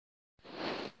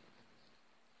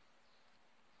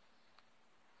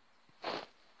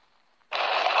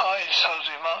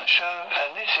Susie March Show,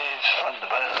 and this is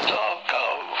Thunderbirds of Go.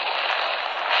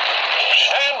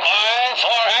 Stand by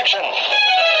for action.